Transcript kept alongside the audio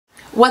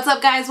What's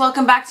up guys,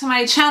 welcome back to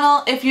my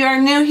channel. If you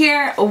are new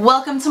here,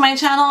 welcome to my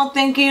channel.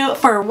 Thank you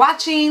for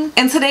watching.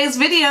 In today's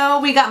video,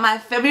 we got my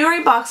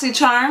February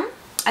Boxycharm.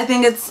 I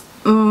think it's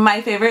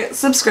my favorite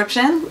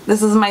subscription.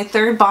 This is my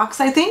third box,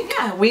 I think.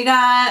 Yeah, we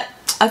got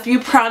a few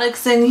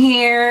products in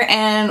here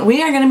and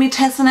we are going to be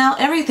testing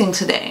out everything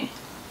today.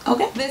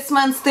 Okay. This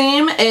month's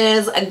theme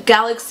is a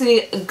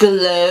Galaxy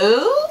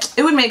Glow.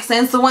 It would make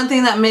sense. The one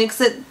thing that makes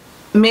it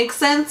make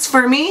sense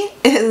for me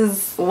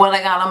is what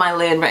I got on my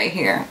lid right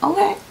here.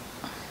 Okay.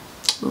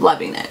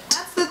 Loving it.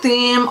 That's the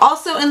theme.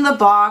 Also in the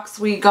box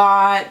we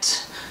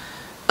got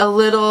a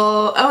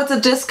little, oh, it's a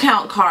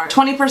discount card.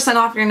 20%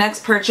 off your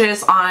next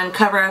purchase on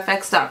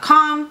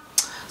coverfx.com.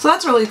 So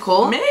that's really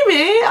cool.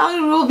 Maybe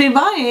I will be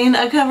buying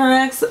a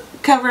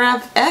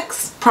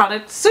CoverFX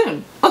product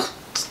soon.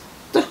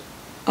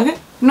 Okay.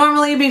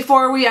 Normally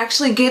before we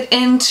actually get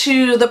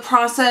into the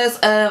process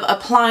of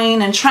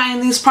applying and trying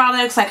these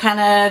products, I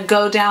kind of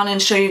go down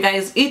and show you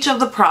guys each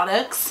of the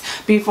products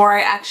before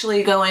I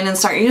actually go in and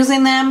start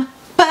using them.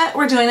 But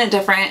we're doing it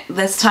different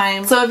this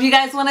time. So if you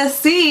guys want to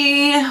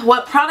see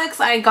what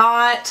products I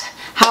got,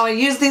 how I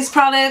use these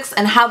products,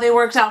 and how they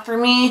worked out for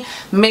me,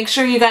 make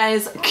sure you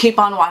guys keep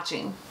on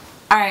watching.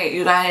 Alright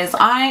you guys,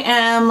 I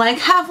am like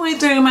halfway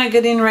through my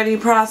getting ready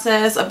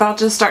process, about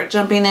to start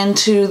jumping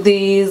into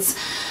these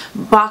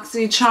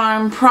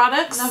Boxycharm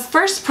products. The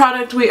first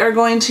product we are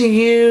going to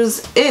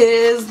use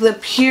is the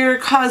Pure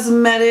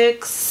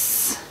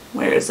Cosmetics,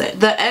 where is it?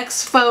 The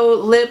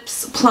Exfo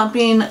Lips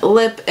Plumping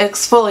Lip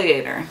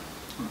Exfoliator.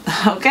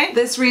 Okay,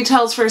 this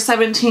retails for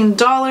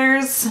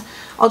 $17.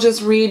 I'll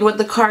just read what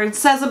the card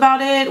says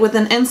about it. With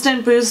an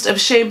instant boost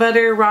of shea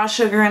butter, raw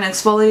sugar, and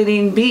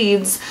exfoliating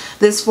beads,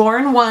 this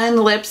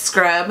 4-in-1 lip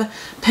scrub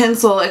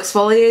pencil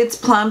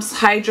exfoliates, plumps,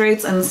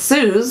 hydrates, and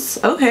soothes.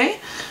 Okay.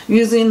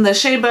 Using the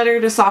shea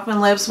butter to soften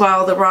lips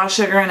while the raw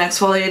sugar and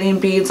exfoliating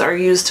beads are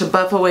used to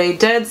buff away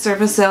dead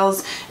surface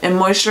cells and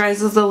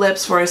moisturizes the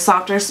lips for a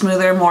softer,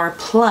 smoother, more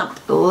plump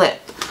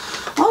lip.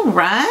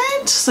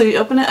 Alright, so you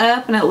open it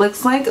up and it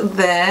looks like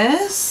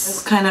this.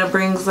 This kind of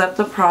brings up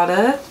the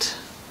product.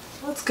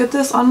 Let's get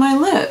this on my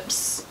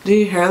lips. Do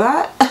you hear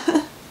that?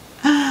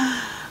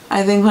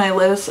 I think my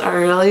lips are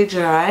really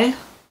dry.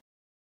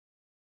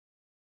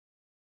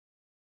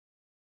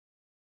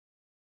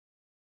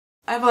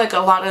 I have like a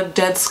lot of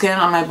dead skin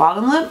on my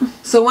bottom lip.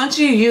 So once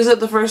you use it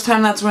the first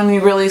time, that's when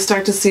you really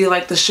start to see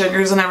like the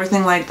sugars and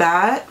everything like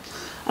that.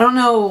 I don't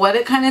know what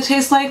it kind of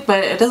tastes like,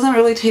 but it doesn't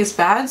really taste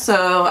bad,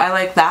 so I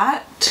like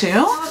that too.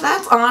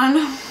 That's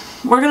on.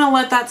 We're going to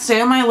let that stay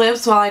on my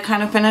lips while I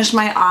kind of finish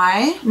my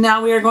eye.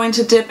 Now we are going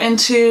to dip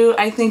into,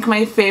 I think,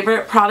 my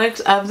favorite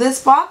product of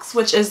this box,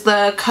 which is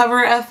the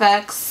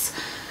CoverFX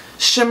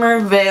Shimmer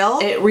Veil.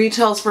 It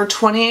retails for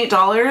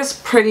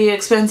 $28. Pretty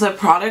expensive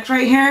product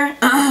right here.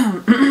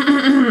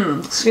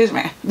 Excuse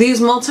me.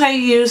 These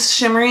multi-use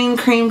shimmering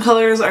cream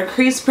colors are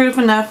crease-proof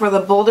enough for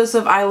the boldest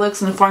of eye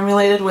looks and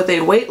formulated with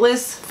a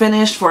weightless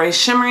finish for a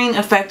shimmering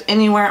effect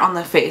anywhere on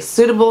the face.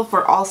 Suitable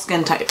for all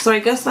skin types. So I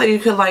guess that you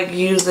could like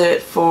use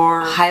it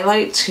for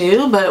highlight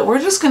too, but we're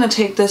just going to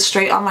take this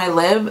straight on my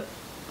lid.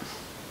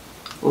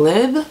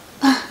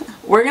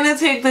 We're gonna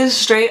take this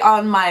straight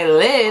on my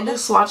lid. I'll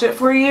swatch it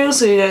for you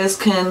so you guys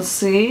can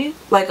see.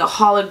 Like a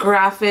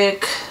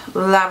holographic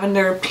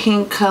lavender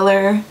pink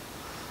color. I'm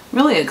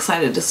really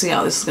excited to see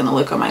how this is gonna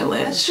look on my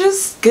lid. Let's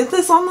just get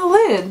this on the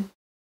lid.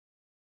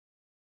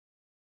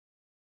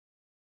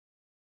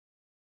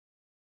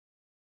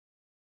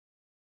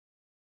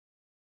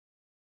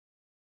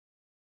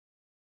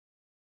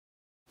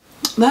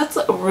 That's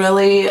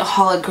really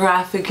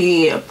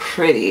holographic-y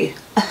pretty.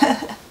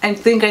 I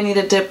think I need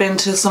to dip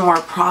into some more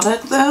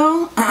product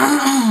though.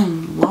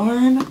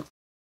 Lord.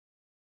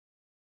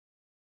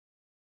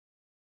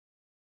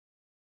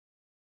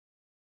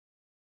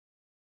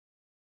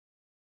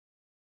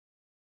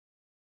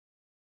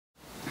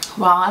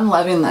 Wow, I'm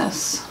loving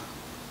this.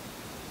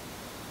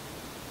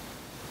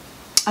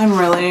 I'm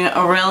really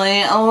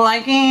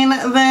liking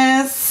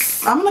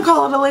this. I'm gonna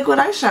call it a liquid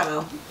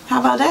eyeshadow. How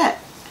about that?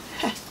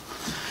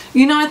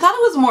 You know, I thought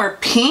it was more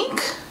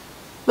pink,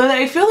 but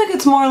I feel like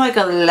it's more like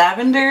a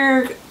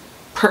lavender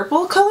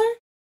purple color.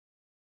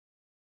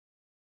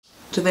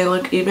 Do they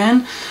look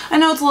even? I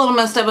know it's a little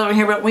messed up over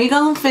here, but we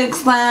gonna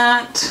fix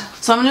that.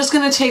 So I'm just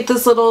gonna take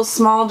this little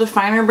small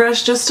definer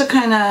brush just to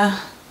kind of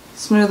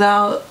smooth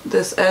out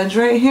this edge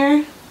right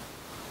here.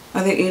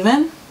 Are they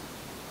even?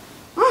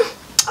 Oh,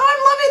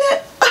 I'm loving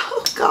it.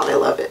 Oh God, I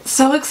love it.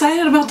 So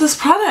excited about this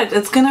product.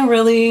 It's gonna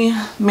really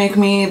make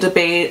me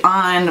debate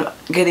on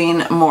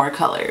getting more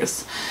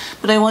colors.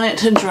 But I want it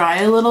to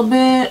dry a little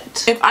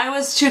bit. If I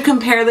was to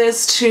compare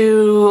this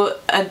to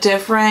a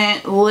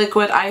different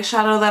liquid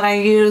eyeshadow that I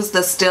use, the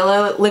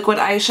Stila liquid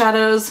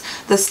eyeshadows,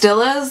 the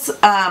Stilas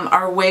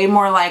are way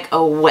more like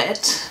a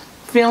wet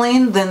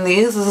feeling than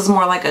these. This is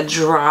more like a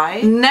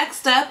dry.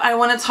 Next up, I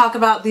want to talk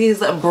about these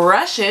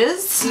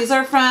brushes. These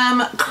are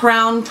from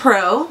Crown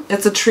Pro.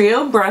 It's a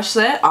trio brush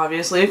set,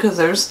 obviously, because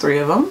there's 3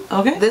 of them.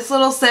 Okay. This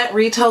little set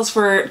retails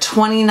for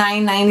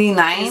 $29.99,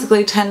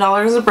 basically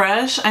 $10 a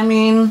brush. I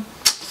mean,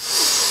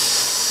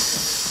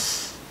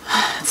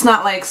 It's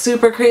not like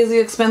super crazy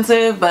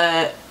expensive,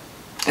 but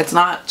it's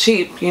not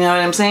cheap, you know what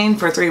I'm saying,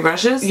 for 3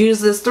 brushes. Use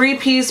this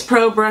 3-piece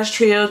Pro Brush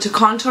Trio to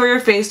contour your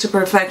face to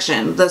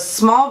perfection. The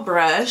small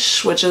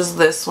brush, which is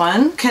this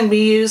one, can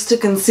be used to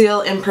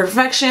conceal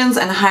imperfections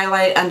and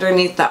highlight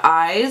underneath the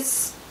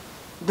eyes.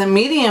 The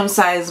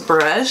medium-sized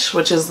brush,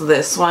 which is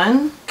this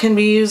one, can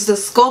be used to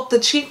sculpt the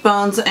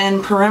cheekbones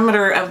and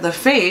perimeter of the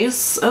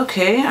face.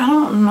 Okay, I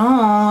don't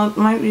know, it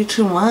might be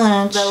too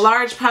much. The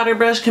large powder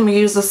brush can be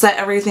used to set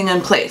everything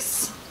in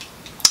place.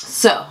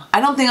 So, I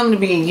don't think I'm going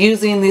to be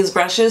using these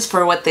brushes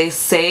for what they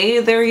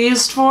say they're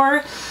used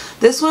for.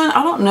 This one,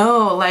 I don't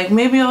know, like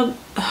maybe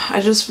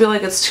I just feel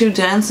like it's too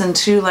dense and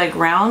too like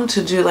round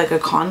to do like a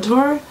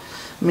contour.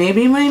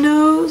 Maybe my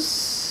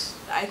nose.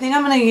 I think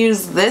I'm going to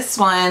use this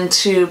one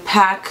to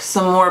pack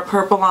some more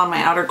purple on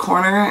my outer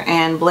corner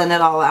and blend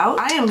it all out.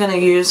 I am going to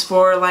use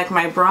for like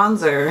my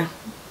bronzer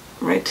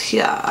right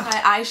here.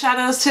 My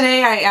eyeshadows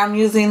today, I am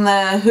using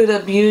the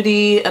Huda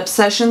Beauty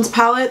Obsessions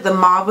palette, the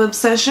Mauve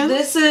Obsession.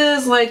 This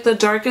is like the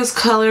darkest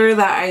color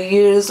that I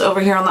used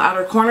over here on the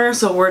outer corner,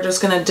 so we're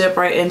just gonna dip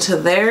right into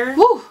there.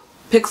 Woo!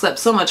 Picks up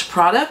so much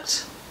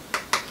product.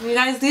 You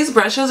guys, these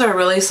brushes are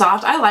really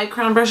soft. I like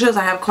crown brushes.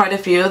 I have quite a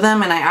few of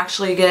them, and I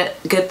actually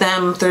get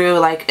them through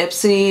like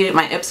Ipsy,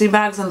 my Ipsy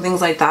bags and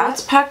things like that.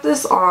 Let's pack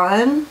this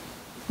on.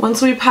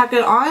 Once we pack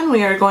it on,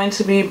 we are going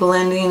to be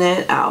blending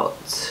it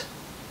out.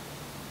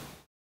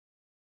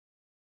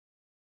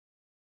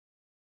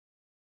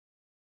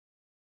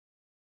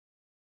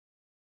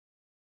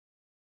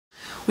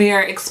 We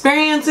are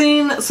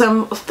experiencing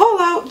some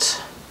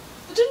fallout.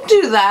 I didn't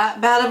do that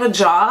bad of a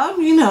job,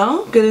 you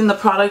know, getting the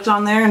product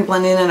on there and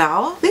blending it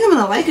out. I think I'm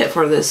gonna like it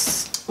for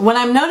this. What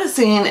I'm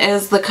noticing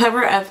is the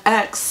Cover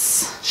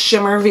FX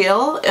Shimmer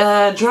Veil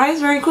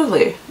dries very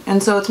quickly,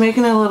 and so it's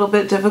making it a little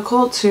bit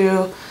difficult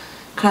to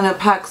kind of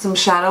pack some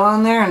shadow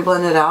on there and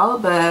blend it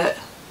out, but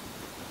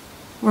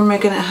we're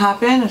making it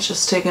happen. It's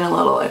just taking a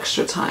little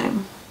extra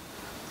time.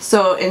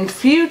 So in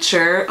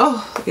future,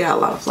 oh yeah, a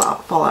lot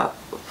of fallout.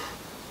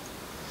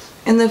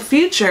 In the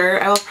future,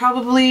 I will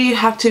probably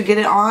have to get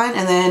it on,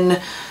 and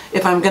then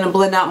if I'm going to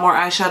blend out more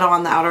eyeshadow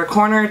on the outer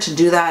corner, to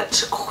do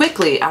that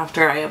quickly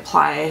after I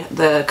apply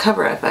the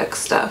Cover FX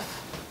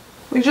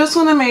stuff. We just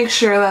want to make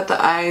sure that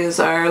the eyes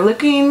are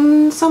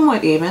looking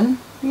somewhat even,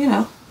 you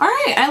know.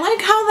 Alright, I like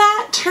how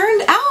that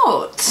turned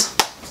out.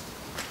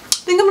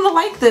 I think I'm going to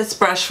like this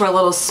brush for a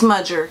little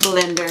smudger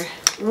blender.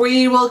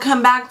 We will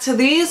come back to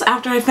these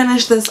after I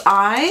finish this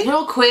eye.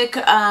 Real quick,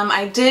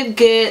 I did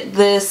get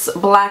this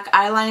black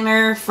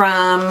eyeliner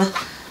from,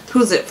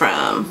 who's it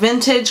from?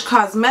 Vintage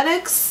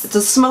Cosmetics. It's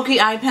a smoky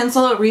eye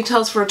pencil. It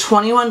retails for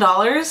 $21.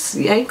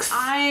 Yikes.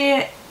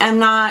 I am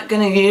not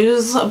going to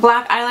use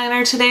black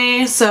eyeliner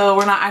today, so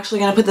we're not actually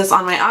going to put this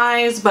on my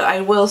eyes, but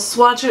I will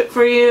swatch it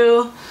for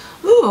you.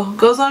 Ooh,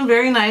 goes on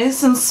very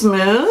nice and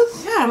smooth.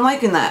 Yeah, I'm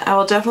liking that. I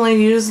will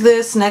definitely use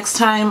this next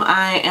time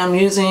I am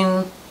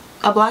using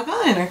a black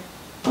eyeliner.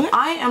 Okay.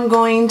 I am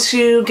going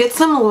to get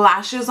some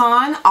lashes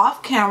on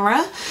off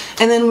camera,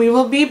 and then we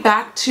will be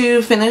back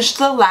to finish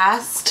the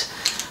last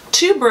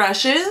 2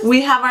 brushes.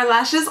 We have our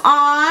lashes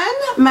on,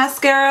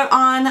 mascara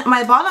on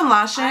my bottom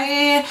lashes.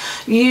 I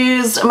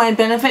used my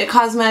Benefit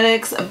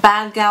Cosmetics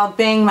Bad Gal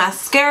Bang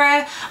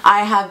Mascara.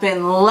 I have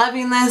been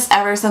loving this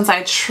ever since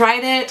I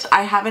tried it.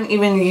 I haven't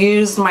even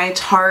used my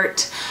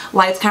Tarte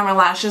Lights Camera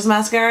Lashes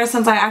mascara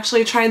since I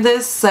actually tried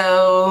this,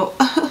 so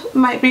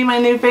might be my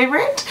new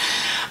favorite.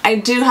 I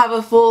do have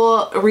a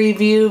full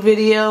review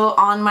video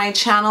on my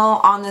channel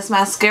on this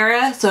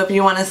mascara, so if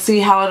you want to see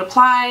how it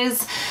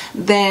applies,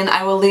 then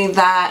I will leave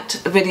that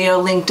video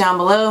linked down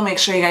below. Make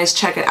sure you guys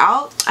check it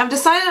out. I've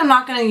decided I'm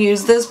not going to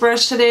use this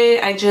brush today.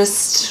 I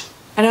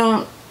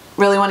don't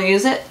really want to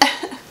use it.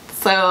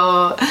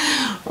 So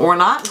we're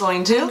not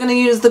going to. I'm going to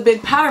use the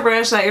big powder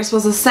brush that you're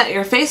supposed to set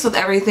your face with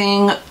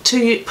everything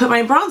to put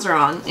my bronzer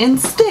on.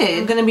 Instead,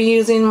 I'm going to be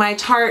using my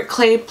Tarte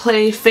Clay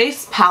Play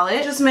Face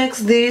Palette. Just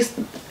mix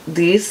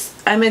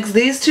I mix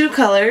these 2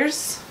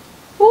 colors.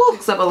 Ooh,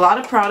 mix up a lot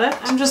of product.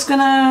 I'm just going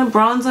to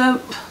bronze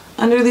up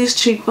under these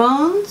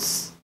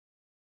cheekbones.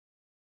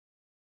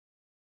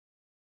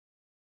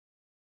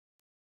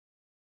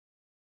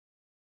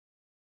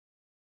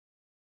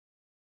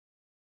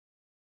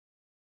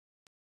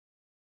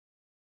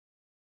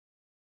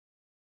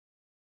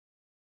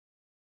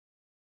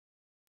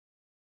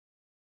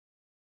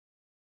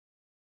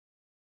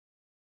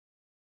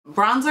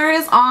 Bronzer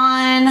is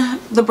on.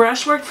 The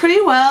brush worked pretty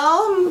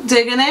well. I'm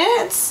digging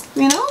it.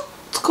 You know,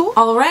 it's cool.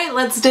 Alright,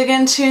 let's dig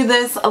into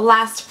this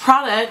last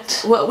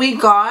product. What we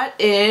got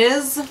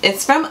is,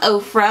 it's from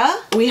Ofra.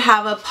 We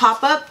have a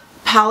pop-up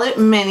palette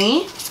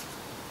mini.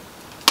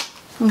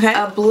 Okay.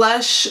 A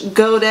blush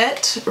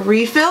Godet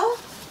refill.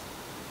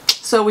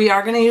 So we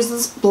are going to use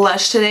this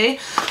blush today.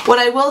 What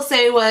I will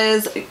say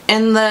was,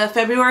 in the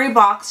February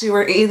box, you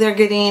were either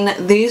getting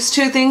these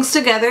 2 things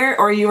together,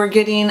 or you were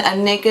getting a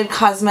Naked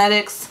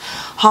Cosmetics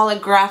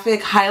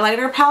holographic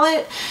highlighter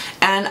palette,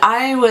 and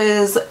I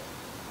was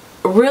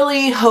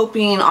really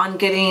hoping on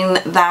getting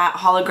that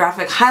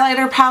holographic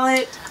highlighter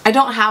palette. I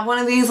don't have one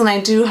of these, and I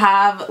do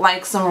have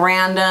like some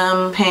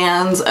random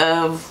pans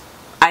of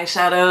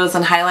eyeshadows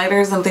and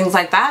highlighters and things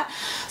like that.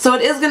 So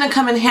it is going to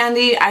come in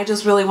handy. I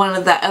just really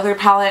wanted that other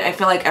palette. I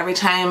feel like every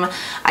time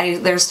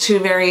there's two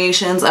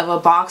variations of a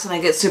box and I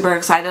get super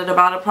excited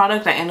about a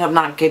product, I end up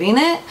not getting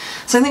it.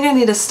 So I think I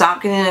need to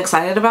stop getting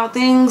excited about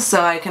things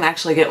so I can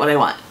actually get what I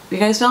want. You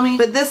guys feel me?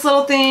 But this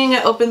little thing,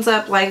 it opens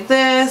up like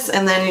this,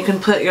 and then you can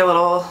put your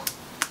little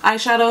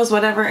eyeshadows,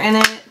 whatever, in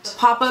it. The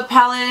pop-up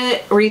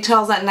palette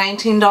retails at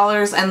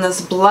 $19, and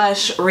this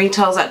blush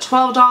retails at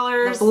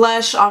 $12. The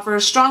blush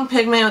offers strong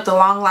pigment with a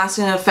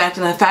long-lasting effect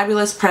and a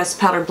fabulous pressed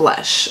powder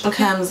blush. It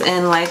comes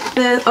in like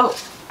this.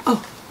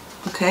 Oh,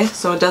 okay,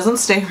 so it doesn't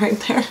stay right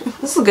there.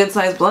 This is a good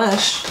size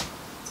blush.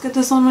 Let's get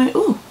this on my,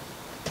 ooh.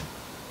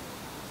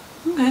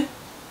 Okay.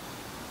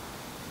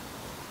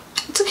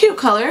 It's a cute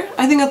color.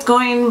 I think it's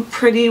going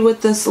pretty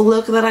with this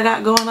look that I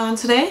got going on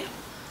today.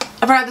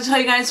 I forgot to tell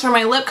you guys, for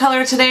my lip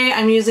color today,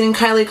 I'm using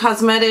Kylie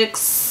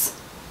Cosmetics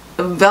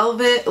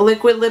Velvet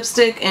Liquid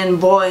Lipstick in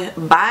Boy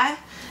Bye.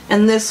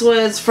 And this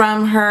was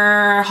from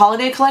her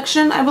holiday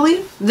collection, I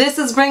believe. This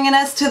is bringing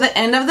us to the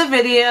end of the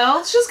video.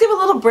 Let's just give a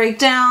little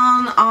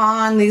breakdown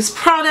on these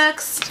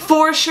products.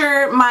 For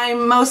sure, my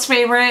most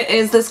favorite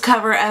is this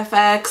Cover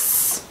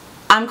FX.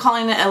 I'm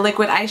calling it a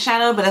liquid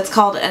eyeshadow, but it's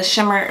called a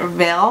Shimmer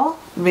Veil.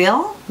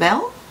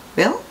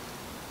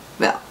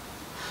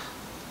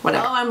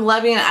 Whatever. Oh, I'm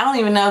loving it. I don't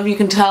even know if you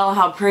can tell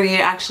how pretty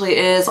it actually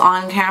is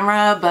on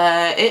camera,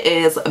 but it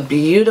is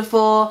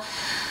beautiful.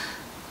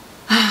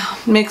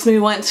 Makes me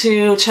want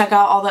to check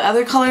out all the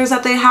other colors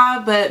that they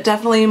have, but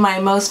definitely my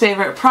most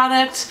favorite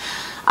product.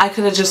 I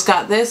could have just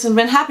got this and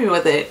been happy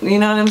with it. You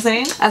know what I'm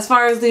saying? As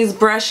far as these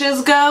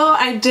brushes go,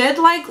 I did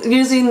like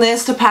using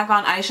this to pack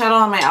on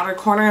eyeshadow on my outer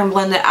corner and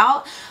blend it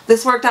out.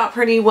 This worked out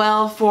pretty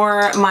well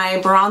for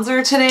my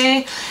bronzer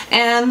today.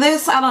 And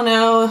this, I don't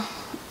know,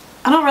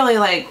 I don't really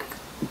like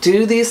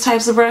do these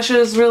types of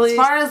brushes really. As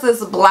far as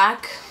this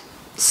black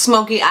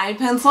smoky eye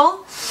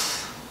pencil,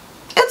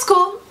 it's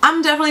cool.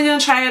 I'm definitely going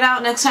to try it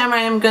out next time I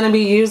am going to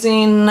be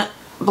using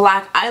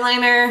black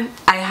eyeliner.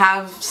 I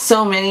have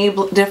so many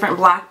different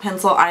black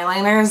pencil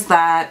eyeliners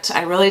that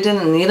I really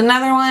didn't need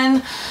another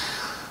one.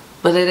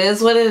 But it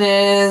is what it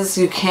is.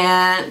 You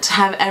can't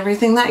have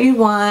everything that you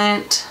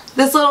want.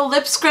 This little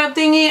lip scrub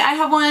thingy, I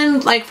have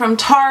one like from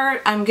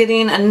Tarte. I'm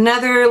getting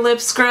another lip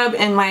scrub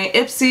in my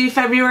Ipsy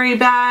February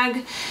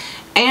bag.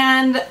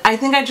 And I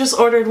think I just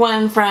ordered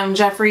one from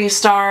Jeffree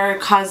Star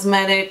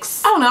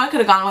Cosmetics. I don't know, I could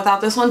have gone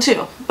without this one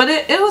too. But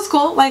it was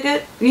cool. Like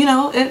it, you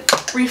know, it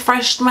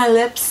refreshed my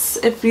lips,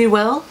 if you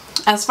will.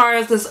 As far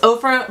as this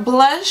Ofra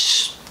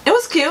blush, it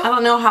was cute. I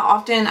don't know how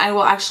often I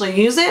will actually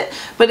use it,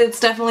 but it's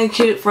definitely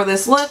cute for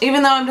this look.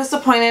 Even though I'm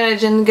disappointed I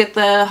didn't get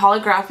the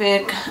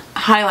holographic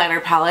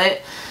highlighter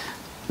palette,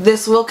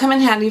 this will come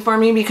in handy for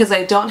me because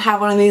I don't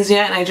have one of these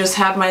yet, and I just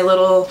have my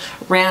little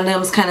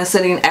randoms kind of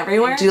sitting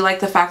everywhere. I do like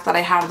the fact that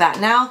I have that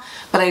now,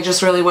 but I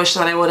just really wish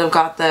that I would have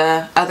got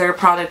the other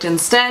product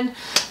instead,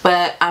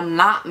 but I'm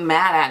not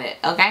mad at it,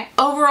 okay?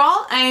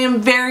 Overall, I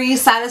am very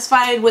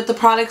satisfied with the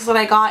products that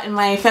I got in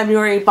my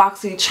February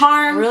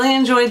Boxycharm. I really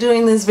enjoy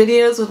doing these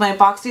videos with my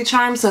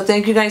Boxycharm, so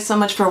thank you guys so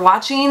much for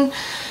watching.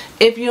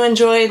 If you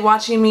enjoyed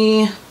watching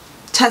me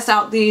test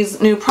out these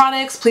new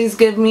products, please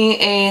give me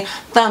a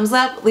thumbs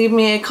up, leave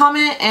me a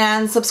comment,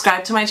 and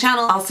subscribe to my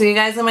channel. I'll see you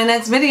guys in my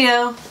next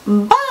video.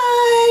 Bye!